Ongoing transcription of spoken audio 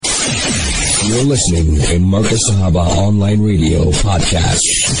You're listening to Marcus Sahaba Online Radio Podcast.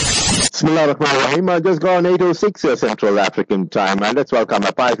 Bismillah ar-Rahman ar-Rahim. Just gone 8:06 Central African time, and let's welcome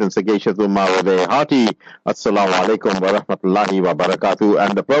a pious and sagacious Ummah with a hearty Assalamu alaikum wa rahmatullahi wa barakatuh.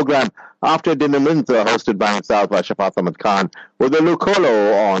 And the program After Dinner Mints, hosted by himself, Shaafat Khan, with a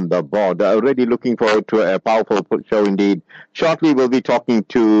Lucolo on the board. Already looking forward to a powerful show indeed. Shortly we'll be talking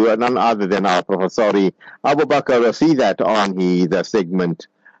to none other than our Professor Abu Bakr Seedat on the segment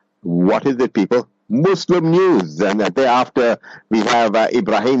What is it, people? Muslim news. And thereafter, we have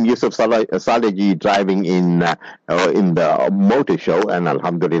Ibrahim Yusuf Saleji driving in the motor show. And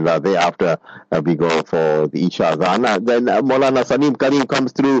Alhamdulillah, thereafter, we go for the Isha Adhan. Then Maulana Salim Karim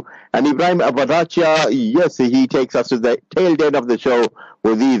comes through. And Ibrahim Abadachia, yes, he takes us to the tail end of the show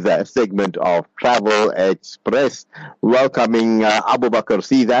with his segment of Travel Express. Welcoming Abu Bakr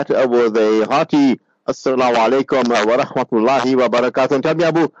Seedat with a hearty Assalamu alaikum wa rahmatullahi wa barakatuh. And tell me,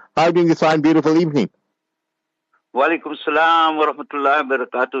 Abu, how are you doing this fine, beautiful evening? Wa alaikum salam wa rahmatullahi wa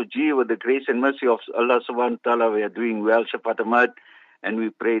barakatuh. Gee, with the grace and mercy of Allah subhanahu wa ta'ala, we are doing well, Shaafat Ahmad, and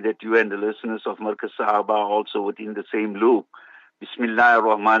we pray that you and the listeners of Markaz Sahaba are also within the same loop. Bismillah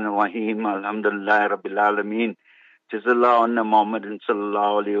ar-Rahman ar-Rahim, alhamdulillah rabbil alameen, jazallah anna Muhammadin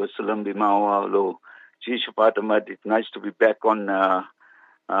sallallahu alayhi wa sallam bima wa alo. Gee, Shaafat Ahmad, it's nice to be back on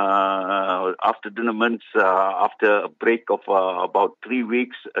after dinner months, after a break of about 3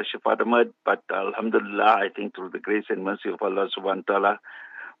 weeks, Shaafat Ahmad, but alhamdulillah, I think through the grace and mercy of Allah subhanahu wa ta'ala,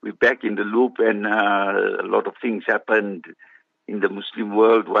 we're back in the loop, and a lot of things happened in the Muslim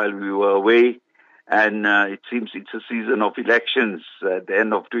world while we were away, and it seems it's a season of elections. At the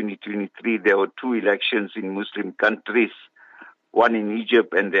end of 2023, there were 2 elections in Muslim countries, one in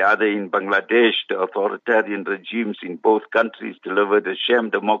Egypt and the other in Bangladesh. The authoritarian regimes in both countries delivered a sham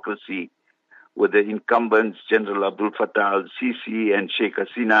democracy with the incumbents General Abdul Fattah al-Sisi and Sheikh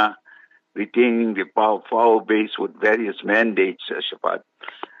Hasina retaining the power base with various mandates, Shaafat.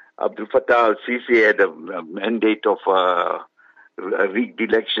 Abdul Fattah al-Sisi had a mandate of a rigged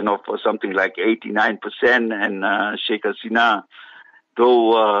election of something like 89%, and Sheikh Hasina,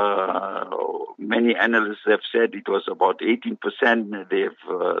 though many analysts have said it was about 18%,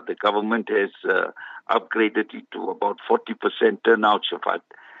 the government has upgraded it to about 40% turnout, Shaafat.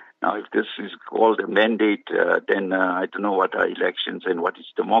 Now, if this is called a mandate, then I don't know what are elections and what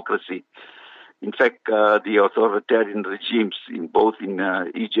is democracy. In fact, the authoritarian regimes in both in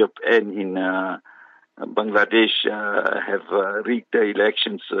Egypt and in Bangladesh have rigged the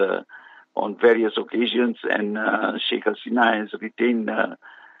elections on various occasions, and Sheikh Hasina has retained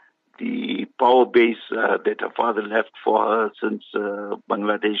the power base that her father left for her since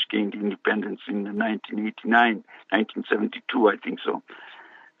Bangladesh gained independence in 1972, I think so.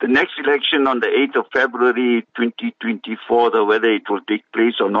 The next election on the 8th of February 2024, whether it will take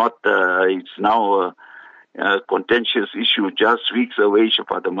place or not, it's now a contentious issue, just weeks away,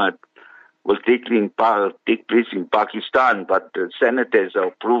 Shaafat Ahmad. Will take place in Pakistan, but the Senate has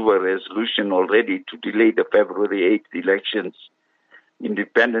approved a resolution already to delay the February 8th elections.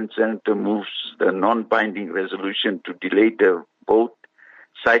 Independent Senator moves the non-binding resolution to delay the vote,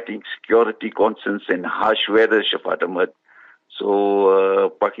 citing security concerns and harsh weather, Shaafat Ahmad. So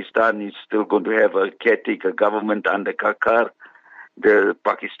Pakistan is still going to have a caretaker government under Kakar. The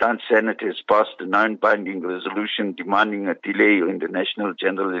Pakistan Senate has passed a non-binding resolution demanding a delay in the national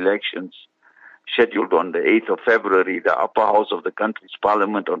general elections scheduled on the 8th of February. The upper house of the country's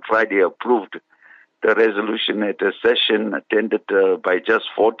parliament on Friday approved the resolution at a session attended by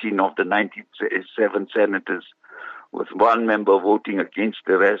just 14 of the 97 senators, with one member voting against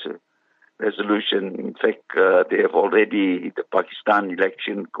the resolution. In fact, the Pakistan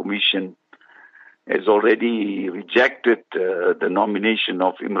Election Commission has already rejected the nomination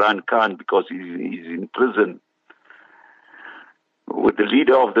of Imran Khan because he's in prison. With the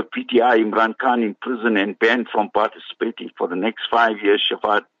leader of the PTI, Imran Khan, in prison and banned from participating for the next 5 years,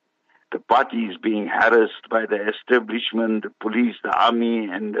 Shaafat, the party is being harassed by the establishment, the police, the army,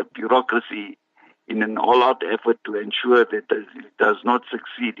 and the bureaucracy in an all-out effort to ensure that it does not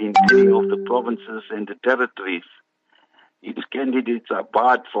succeed in any of the provinces and the territories. Its candidates are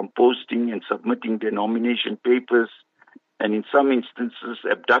barred from posting and submitting their nomination papers, and in some instances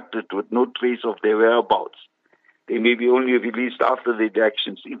abducted with no trace of their whereabouts. They may be only released after the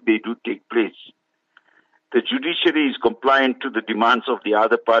elections if they do take place. The judiciary is compliant to the demands of the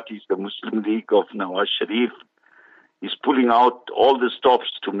other parties. The Muslim League of Nawaz Sharif is pulling out all the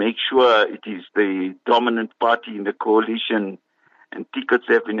stops to make sure it is the dominant party in the coalition, and tickets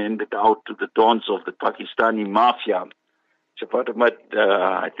have been handed out to the dons of the Pakistani mafia. Shaafat Ahmad,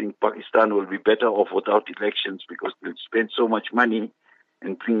 I think Pakistan will be better off without elections because they'll spend so much money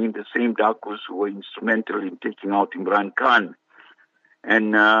and bring in the same Dakus who were instrumental in taking out Imran Khan.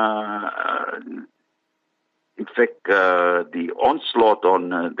 And in fact, the onslaught on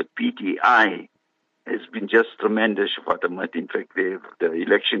the PTI has been just tremendous, Shaafat Ahmed. In fact, the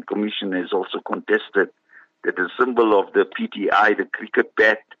Election Commission has also contested that the symbol of the PTI, the cricket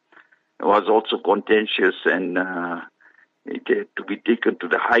bat, was also contentious, and it had to be taken to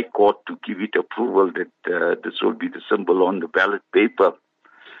the High Court to give it approval that this will be the symbol on the ballot paper.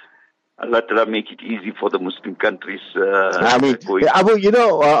 Allah Ta'ala make it easy for the Muslim countries. Abu,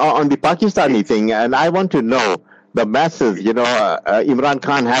 on the Pakistani thing, and I want to know the masses, Imran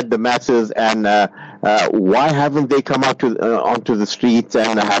Khan had the masses, and why haven't they come out onto the streets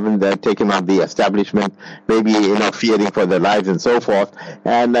and haven't taken on the establishment, maybe, fearing for their lives and so forth.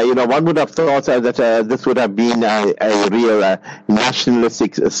 And, one would have thought that this would have been a real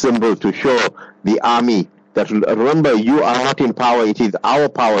nationalistic symbol to show the army that, remember, you are not in power. It is our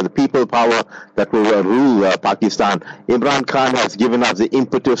power, the people power, that will rule Pakistan. Imran Khan has given us the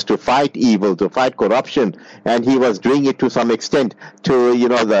impetus to fight evil, to fight corruption, and he was doing it to some extent.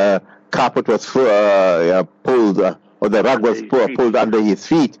 The carpet was pulled, or the rug was pulled under his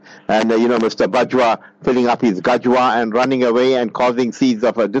feet, and Mr. Bajwa filling up his gajwa and running away and causing seeds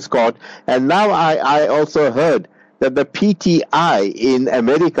of discord. And now I also heard that the PTI in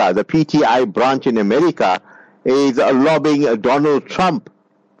America, the PTI branch in America, is lobbying Donald Trump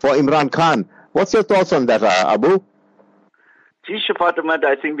for Imran Khan. What's your thoughts on that, Abu? Shaafat Ahmed,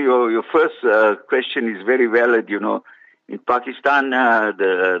 I think your first question is very valid. In Pakistan,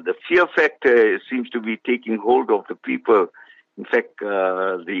 the fear factor seems to be taking hold of the people. In fact,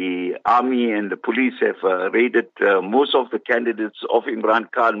 the army and the police have raided most of the candidates of Imran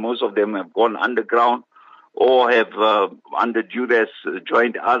Khan. Most of them have gone underground, or have, under duress,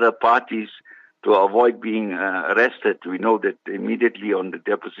 joined other parties to avoid being arrested. We know that immediately on the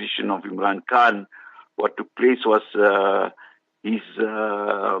deposition of Imran Khan, what took place was his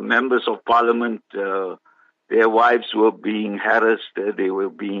members of parliament, their wives were being harassed, they were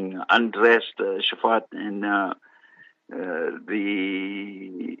being undressed, Shaafat, and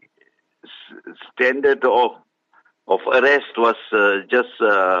the standard of arrest was just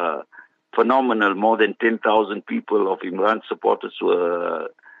phenomenal. More than 10,000 people of Imran supporters were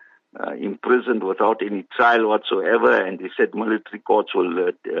imprisoned without any trial whatsoever, and they said military courts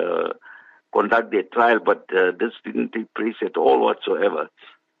will conduct their trial, but this didn't take place at all whatsoever.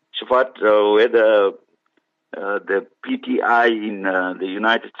 Shaafat, whether the PTI in the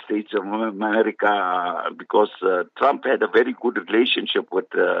United States of America, because Trump had a very good relationship with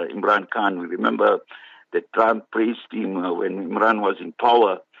Imran Khan. We remember that Trump praised him when Imran was in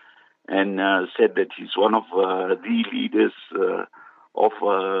power, and said that he's one of the leaders of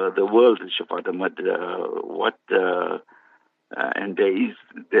the world, Shaafat Ahmed. And there is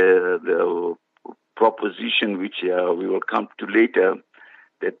the proposition, which we will come to later,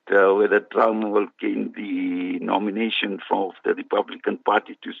 that whether Trump will gain the nomination from the Republican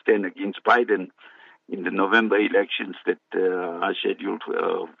Party to stand against Biden in the November elections that are scheduled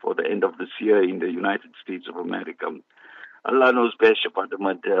for the end of this year in the United States of America. Allah knows best, Shaafat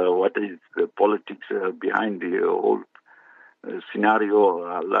Ahmed, what is the politics behind the whole scenario.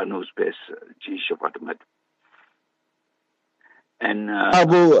 Allah knows best, Shaafat Ahmed. And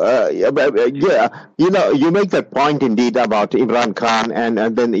Abu, you make that point indeed about Imran Khan, and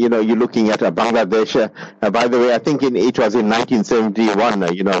then you're looking at Bangladesh. By the way, I think it was in 1971,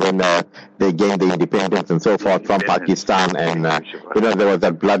 when they gained the independence and so forth from Pakistan, and there was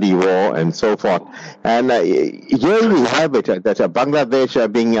that bloody war and so forth. And here we have it that Bangladesh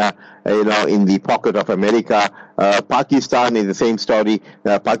being in the pocket of America. Pakistan is the same story.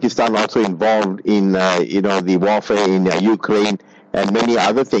 Pakistan also involved in the warfare in Ukraine, and many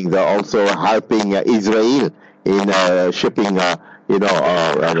other things are also helping Israel in shipping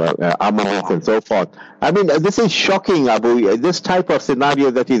armaments and so forth. I mean, this is shocking, Abu. This type of scenario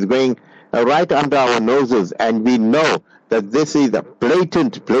that is going right under our noses, and we know that this is a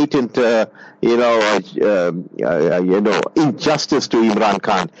blatant, injustice to Imran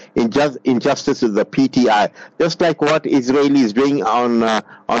Khan, injustice to the PTI, just like what Israel is doing on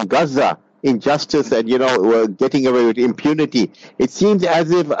Gaza. Injustice and, we're getting away with impunity. It seems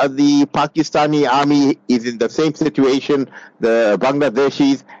as if the Pakistani army is in the same situation, the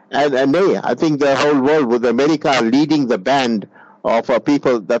Bangladeshis, and I think the whole world, with America leading the band of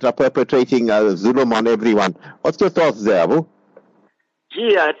people that are perpetrating zulum on everyone. What's your thoughts there, Abu?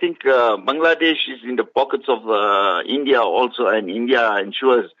 I think Bangladesh is in the pockets of India also, and India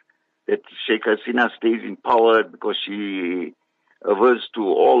ensures that Sheikh Hasina stays in power because she averse to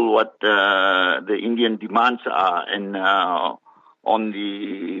all what the Indian demands are, and On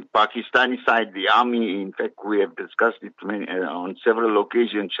the Pakistani side, the army, in fact, we have discussed it on several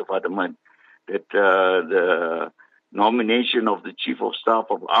occasions, Shaafat Ahmad, that the nomination of the Chief of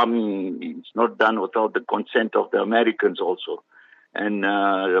Staff of Army is not done without the consent of the Americans also. And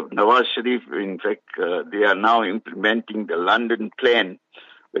Nawaz Sharif, in fact, they are now implementing the London plan.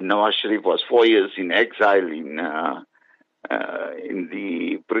 When Nawaz Sharif was 4 years in exile in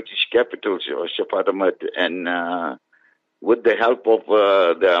the British capital, Shaafat Ahmad, and with the help of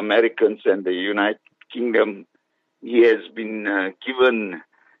the Americans and the United Kingdom, he has been given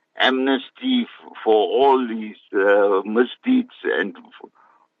amnesty for all these misdeeds and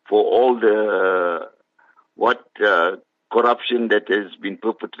for all the corruption that has been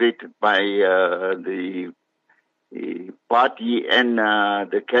perpetrated by the party and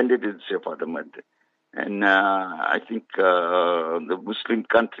the candidates, Shaafat Ahmad. And I think the Muslim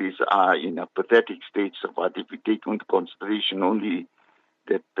countries are in a pathetic state, Shaafat, if we take into consideration only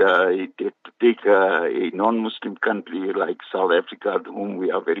that to take a non-Muslim country like South Africa, whom we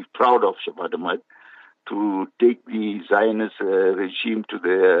are very proud of, Shaafat Ahmad, to take the Zionist regime to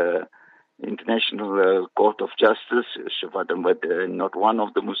the International Court of Justice, Shaafat Ahmad, not one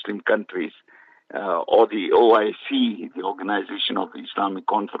of the Muslim countries, or the OIC, the Organization of the Islamic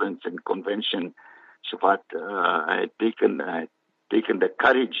Conference and Convention, Shaafat, had taken the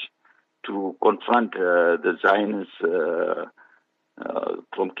courage to confront the Zionists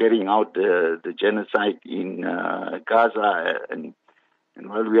from carrying out the genocide in Gaza. And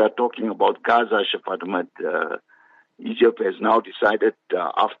while we are talking about Gaza, Shaafat Ahmad, Egypt has now decided,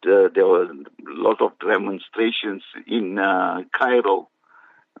 after there were a lot of demonstrations in Cairo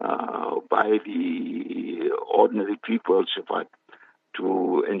by the ordinary people, Shaafat,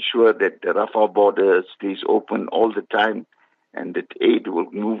 to ensure that the Rafah border stays open all the time and that aid will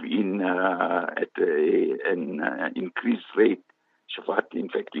move in at an increased rate. Shaafat, in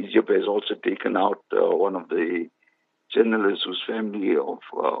fact, Egypt has also taken out one of the journalists whose family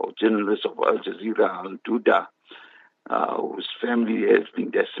journalists of Al Jazeera, Al Duda, whose family has been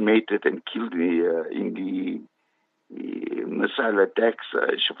decimated and killed in the missile attacks,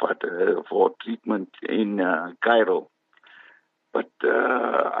 Shaafat, for treatment in Cairo. But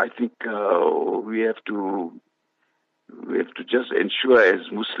I think we have to just ensure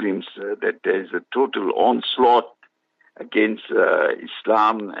as Muslims that there is a total onslaught against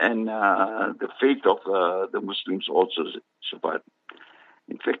Islam and the faith of the Muslims also, Shaafat.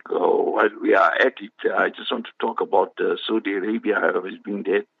 In fact, while we are at it, I just want to talk about Saudi Arabia. I was being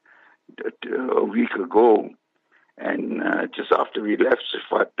there a week ago, and just after we left,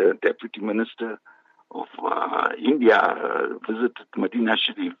 Shaafat, the Deputy Minister of India visited Medina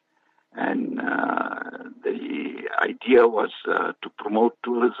Sharif, and the idea was to promote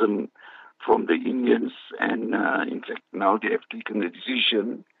tourism from the Indians, and in fact now they have taken the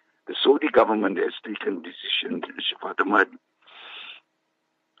decision, the Saudi government has taken the decision, Shaafat Ahmad,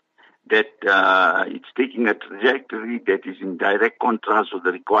 that it's taking a trajectory that is in direct contrast with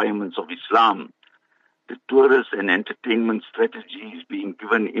the requirements of Islam. The tourist and entertainment strategy is being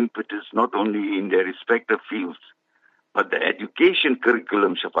given impetus not only in their respective fields, but the education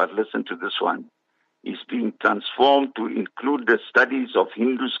curriculum, Shaafat, listen to this one, is being transformed to include the studies of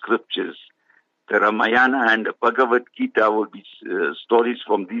Hindu scriptures. The Ramayana and the Bhagavad Gita will be stories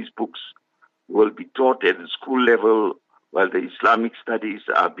from these books will be taught at the school level, while the Islamic studies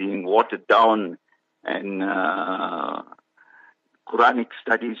are being watered down, and Quranic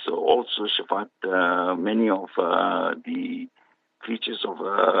studies also, Shaafat, many of the features of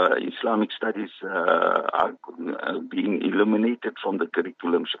Islamic studies are being eliminated from the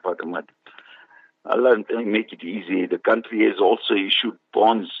curriculum, Shaafat Ahmad. Allah make it easy. The country has also issued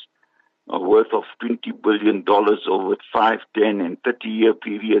bonds worth of $20 billion over 5, 10, and 30-year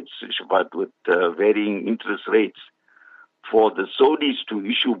periods, Shaafat, with varying interest rates. For the Saudis to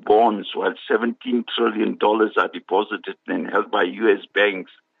issue bonds while $17 trillion are deposited and held by U.S.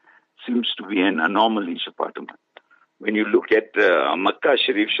 banks seems to be an anomaly, Shaafat Ahmad. When you look at Makkah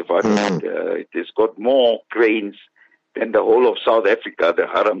Sharif, Shaafat Ahmad, it has got more cranes than the whole of South Africa, the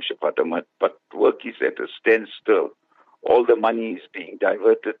Haram, Shaafat Ahmad, but work is at a standstill. All the money is being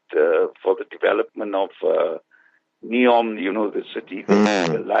diverted for the development of Neom, the city,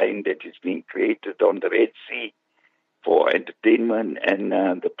 the line that is being created on the Red Sea for entertainment and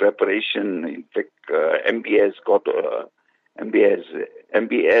the preparation. In fact, MBS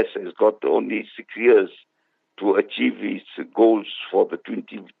has got only 6 years to achieve his goals for the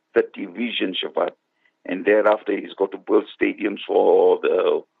 2030 vision, Shaafat. And thereafter, he's got to build stadiums for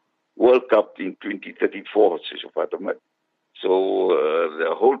the World Cup in 2034, Shaafat Ahmad. So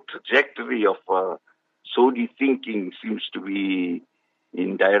the whole trajectory of Saudi thinking seems to be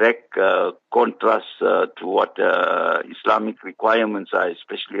in direct contrast to what Islamic requirements are,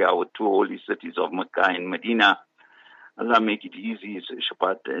 especially our two holy cities of Mecca and Medina. Allah make it easy,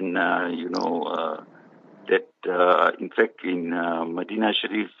 Shaafat, and that in fact in Medina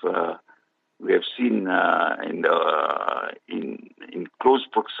Sharif we have seen in close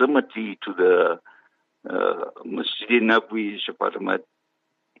proximity to the Masjid Nabawi, Shaafat Ahmad,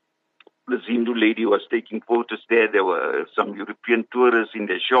 the Hindu lady was taking photos there. There were some European tourists in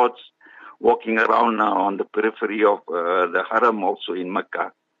their shorts walking around on the periphery of the Haram, also in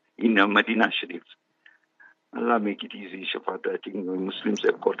Mecca, in Medina Sharif. Allah make it easy, Shaafat. I think Muslims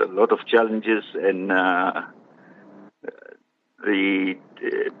have got a lot of challenges, and the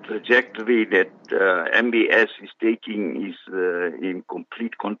trajectory that MBS is taking is in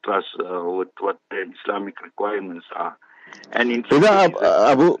complete contrast with what the Islamic requirements are. And in fact,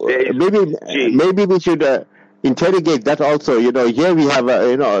 Abu, maybe we should interrogate that also. Here we have,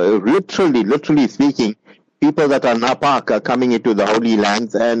 literally speaking, people that are napak coming into the Holy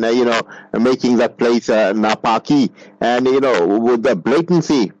Lands and, making that place napaki. And, with the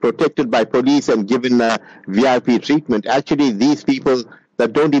blatancy protected by police and given VIP treatment, actually these people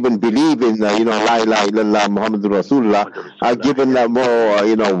that don't even believe in, La ilaha illallah Muhammadur Rasulullah are given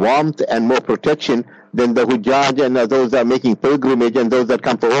more, warmth and more protection than the Hujjaj and those that are making pilgrimage and those that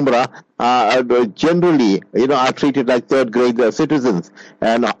come for Umrah generally, are treated like third-grade citizens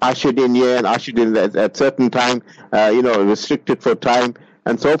and ushered in here and ushered in at certain time, restricted for time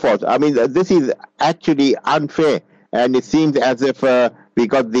and so forth. I mean, this is actually unfair, and it seems as if we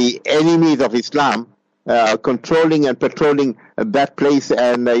got the enemies of Islam controlling and patrolling that place,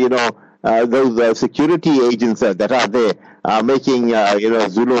 and those security agents that are there are making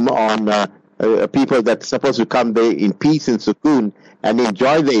zulum on people that are supposed to come there in peace and sukoon and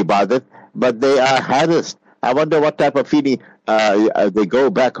enjoy the ibadat, but they are harassed. I wonder what type of feeling they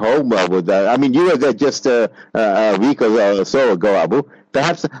go back home with. I mean, you were there just a week or so ago, Abu.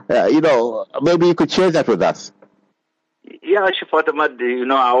 Perhaps, maybe you could share that with us. Yeah, Shaafat Ahmad,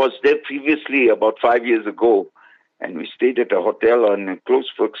 I was there previously about 5 years ago, and we stayed at a hotel in close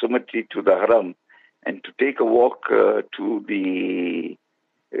proximity to the Haram, and to take a walk to the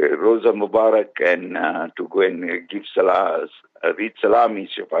Rosa Mubarak and to go and give read salami,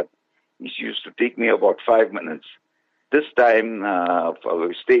 Shaafat. It used to take me about 5 minutes. This time,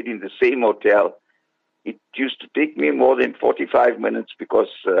 we stayed in the same hotel. It used to take me more than 45 minutes because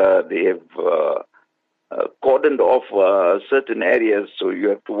they have cordoned off certain areas, so you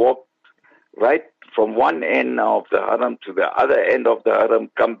have to walk right from one end of the Haram to the other end of the Haram,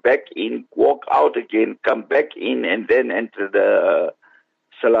 come back in, walk out again, come back in, and then enter the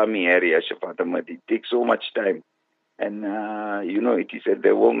Salami area, Shaafat Ahmad. It takes so much time. And, it is at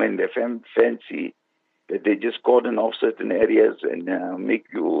the women, their fancy, that they just cordon off certain areas and make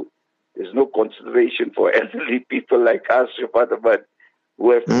you, there's no consideration for elderly people like us, Shaafat Ahmad,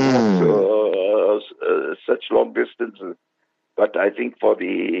 who have to walk such long distances. But I think for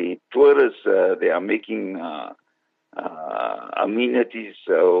the tourists, they are making amenities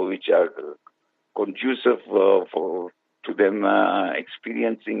which are conducive to them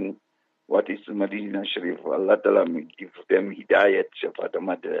experiencing what is the Medina Sharif. Allah Ta'ala may give them hidayat, Shaafat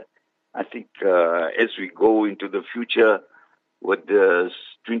Ahmad. I think as we go into the future with the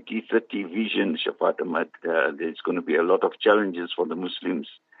 2030 vision, Shaafat Ahmad, there's going to be a lot of challenges for the Muslims,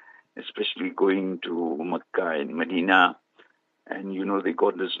 especially going to Mecca and Medina. And, they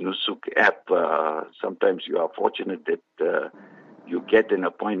got this Nusuk app. Sometimes you are fortunate that you get an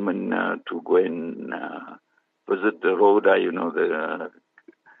appointment to go and visit the Roda,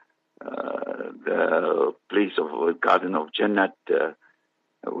 the place of Garden of Jannat,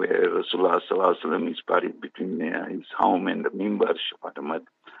 where Rasulullah Sallallahu Alaihi Wasallam is buried between his home and the Mimbar, Shaafat Ahmad.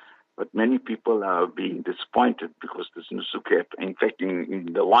 But many people are being disappointed because this Nusuk app, in fact,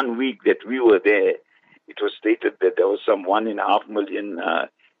 in the 1 week that we were there, it was stated that there was some 1.5 million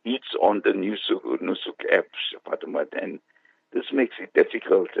hits on the Nusuk app, Shaafat Ahmad, and this makes it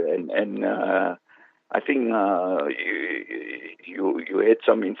difficult. And I think you had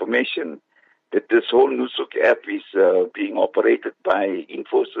some information that this whole Nusuk app is being operated by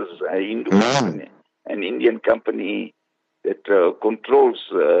Infosys, an Indian company that controls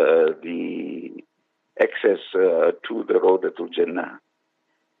the access to the Rodatul Jannah.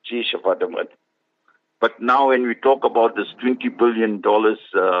 Gee, Shaafat Ahmad. But now when we talk about this $20 billion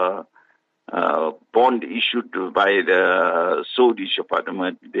bond issued by the Saudi, Shaafat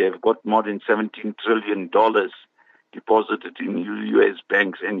Ahmad, they have got more than $17 trillion deposited in U.S.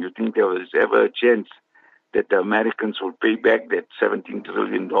 banks, and you think there was ever a chance that the Americans will pay back that $17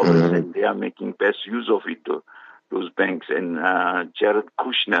 trillion, and they are making best use of it, those banks. And Jared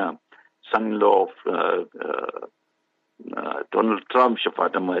Kushner, son-in-law of Donald Trump,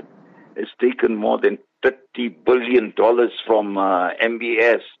 Shaafat Ahmed, has taken more than $30 billion from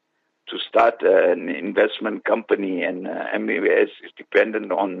MBS to start an investment company, and MBS is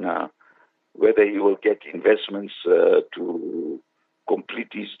dependent on whether he will get investments to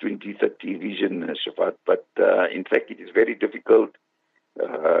complete his 2030 vision, Shaafat. But in fact, it is very difficult.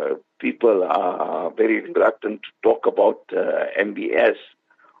 People are very reluctant to talk about MBS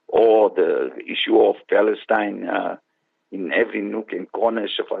or the issue of Palestine in every nook and corner,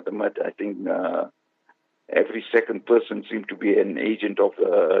 Shaafat Ahmed. I think every second person seems to be an agent of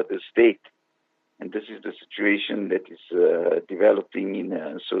the state. And this is the situation that is developing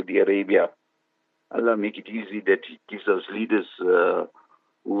in Saudi Arabia. Allah make it easy that He gives us leaders who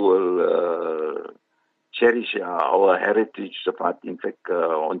will cherish our heritage, Shaafat. In fact,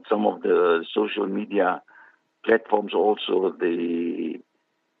 on some of the social media platforms also, the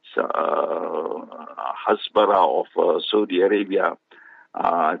Hasbara of Saudi Arabia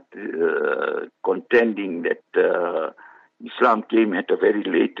are contending that Islam came at a very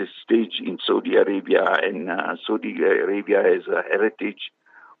late stage in Saudi Arabia, and Saudi Arabia has a heritage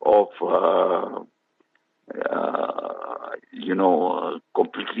of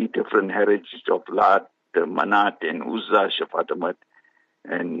completely different heritage of Lat, Manat, and Uzza, Shaafat Ahmed.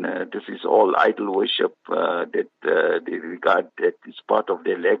 And this is all idol worship that they regard that is part of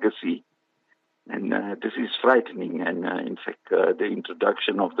their legacy. And this is frightening. And in fact, the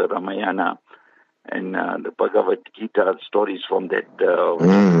introduction of the Ramayana and the Bhagavad Gita stories from that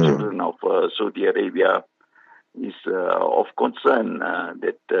children of Saudi Arabia is of concern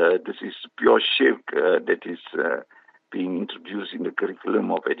that this is pure shirk that is being introduced in the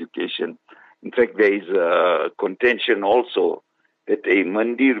curriculum of education. In fact, there is contention also that a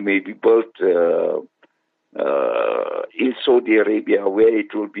mandir may be built in Saudi Arabia, where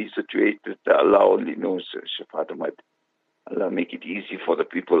it will be situated. Allah only knows, Shaafat Ahmed. Allah make it easy for the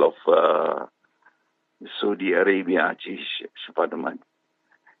people of Saudi Arabia, Shaafat Ahmed.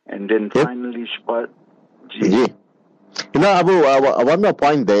 And then finally, Shaafat. Abu, one more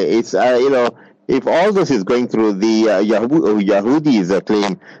point there is, if all this is going through, the Yahudis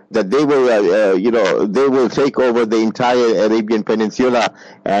claim that they will, they will take over the entire Arabian Peninsula,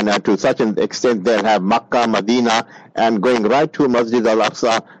 and to such an extent they'll have Makkah, Medina, and going right to Masjid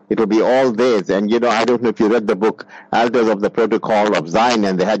Al-Aqsa, it will be all theirs. And, I don't know if you read the book, Elders of the Protocol of Zion,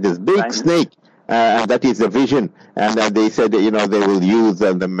 and they had this big snake. And that is the vision. And they said, they will use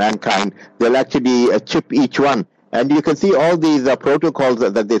the mankind. They'll actually chip each one. And you can see all these protocols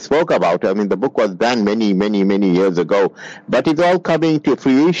that they spoke about. I mean, the book was banned many, many, many years ago. But it's all coming to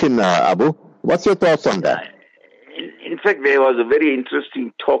fruition, Abu. What's your thoughts on that? In fact, there was a very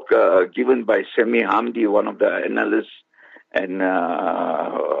interesting talk given by Sami Hamdi, one of the analysts and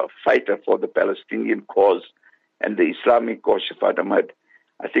fighter for the Palestinian cause and the Islamic cause, Shaafat Ahmed.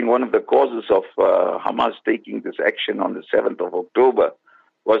 I think one of the causes of Hamas taking this action on the 7th of October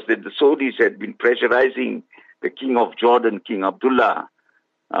was that the Saudis had been pressurizing the King of Jordan, King Abdullah,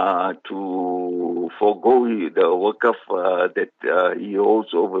 to forego the waqf that he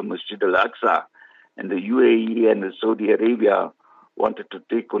holds over Masjid Al-Aqsa. And the UAE and the Saudi Arabia wanted to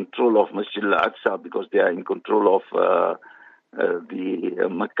take control of Masjid Al-Aqsa because they are in control of the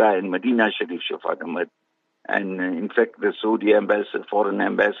Mecca and Medina Sharif, Shaafat Ahmed. And in fact, the Saudi ambassador, foreign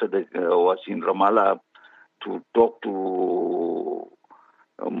ambassador, was in Ramallah to talk to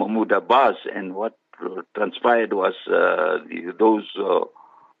Mahmoud Abbas, and what transpired was those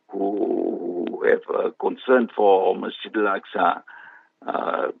who have concern for Masjid Al-Aqsa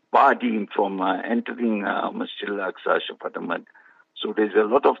barred him from entering Masjid Al-Aqsa, Shaafat Ahmed. So there's a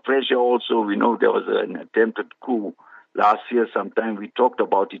lot of pressure also. We know there was an attempted coup last year sometime. We talked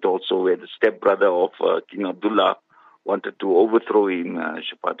about it also, where the stepbrother of King Abdullah wanted to overthrow him,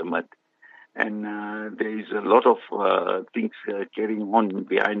 Shaafat Ahmed. And there is a lot of things carrying on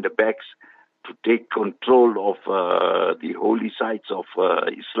behind the backs to take control of the holy sites of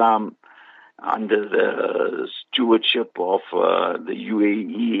Islam under the stewardship of the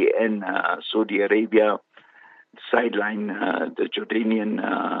UAE and Saudi Arabia, sideline the Jordanian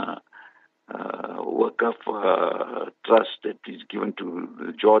Waqf trust that is given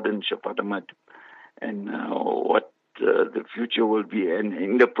to Jordan, Shaafat Ahmed, and what the future will be. And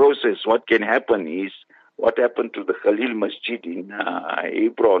in the process, what can happen is what happened to the Khalil Masjid in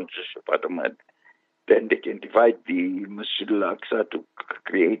Hebron, Shaafat Ahmed. Then they can divide the Masjid Al-Aqsa to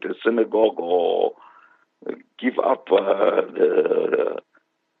create a synagogue or give up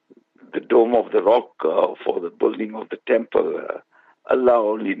the Dome of the Rock for the building of the temple. Allah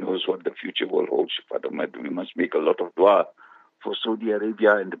only knows what the future will hold, Shaafat Ahmed. We must make a lot of dua for Saudi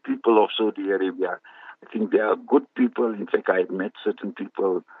Arabia and the people of Saudi Arabia. I think they are good people. In fact, I have met certain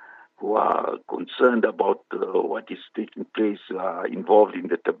people who are concerned about what is taking place, involved in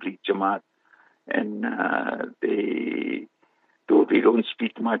the Tabligh Jamaat. And though they don't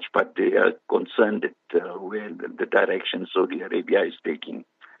speak much, but they are concerned at where the direction Saudi Arabia is taking.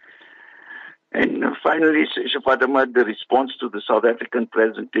 And finally, Shaafat Ahmed, the response to the South African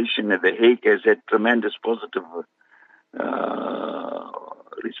presentation at The Hague has had tremendous positive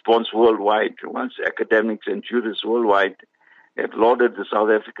response worldwide. Once academics and jurists worldwide have lauded the South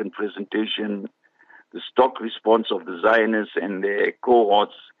African presentation, the stock response of the Zionists and their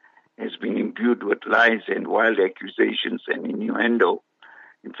cohorts has been imbued with lies and wild accusations and innuendo.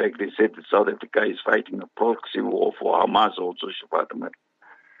 In fact, they said that South Africa is fighting a proxy war for Hamas also, Shaafat Ahmed.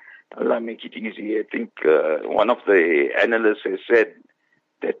 Allah make it easy. I think one of the analysts has said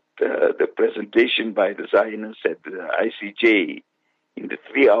that the presentation by the Zionists at the ICJ in the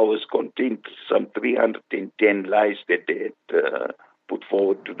 3 hours contained some 310 lies that they had put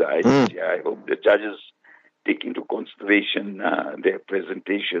forward to the ICJ. I hope the judges take into consideration their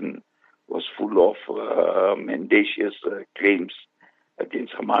presentation was full of mendacious claims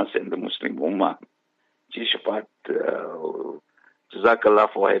against Hamas and the Muslim Ummah. Shaafat, Jazakallah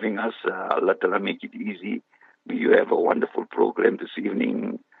for having us. Allah Ta'ala make it easy. May you have a wonderful program this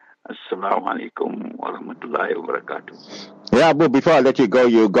evening. Assalamu alaikum wa rahmatullahi wa barakatuh. Yeah, but before I let you go,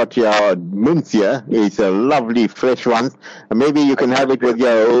 you got your mince here. It's a lovely fresh one. Maybe you can have it with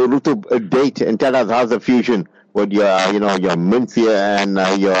your rutub date and tell us how's the fusion with your, your mince here and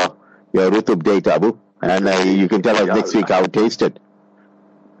your rutub date, Abu. And you can tell us next week how it tasted.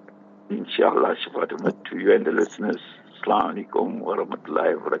 Inshallah, Shaafat Ahmed, to you and the listeners. Assalamu alaikum wa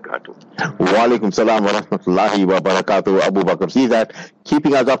rahmatullahi wa barakatuh. Wa alaikum salam wa rahmatullahi wa barakatuh. Abu Bakr Seedat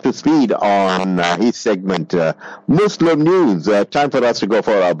keeping us up to speed on his segment, Muslim News. Time for us to go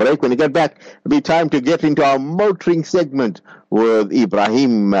for a break. When we get back, it'll be time to get into our motoring segment with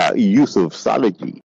Ibrahim Yusuf Salaji.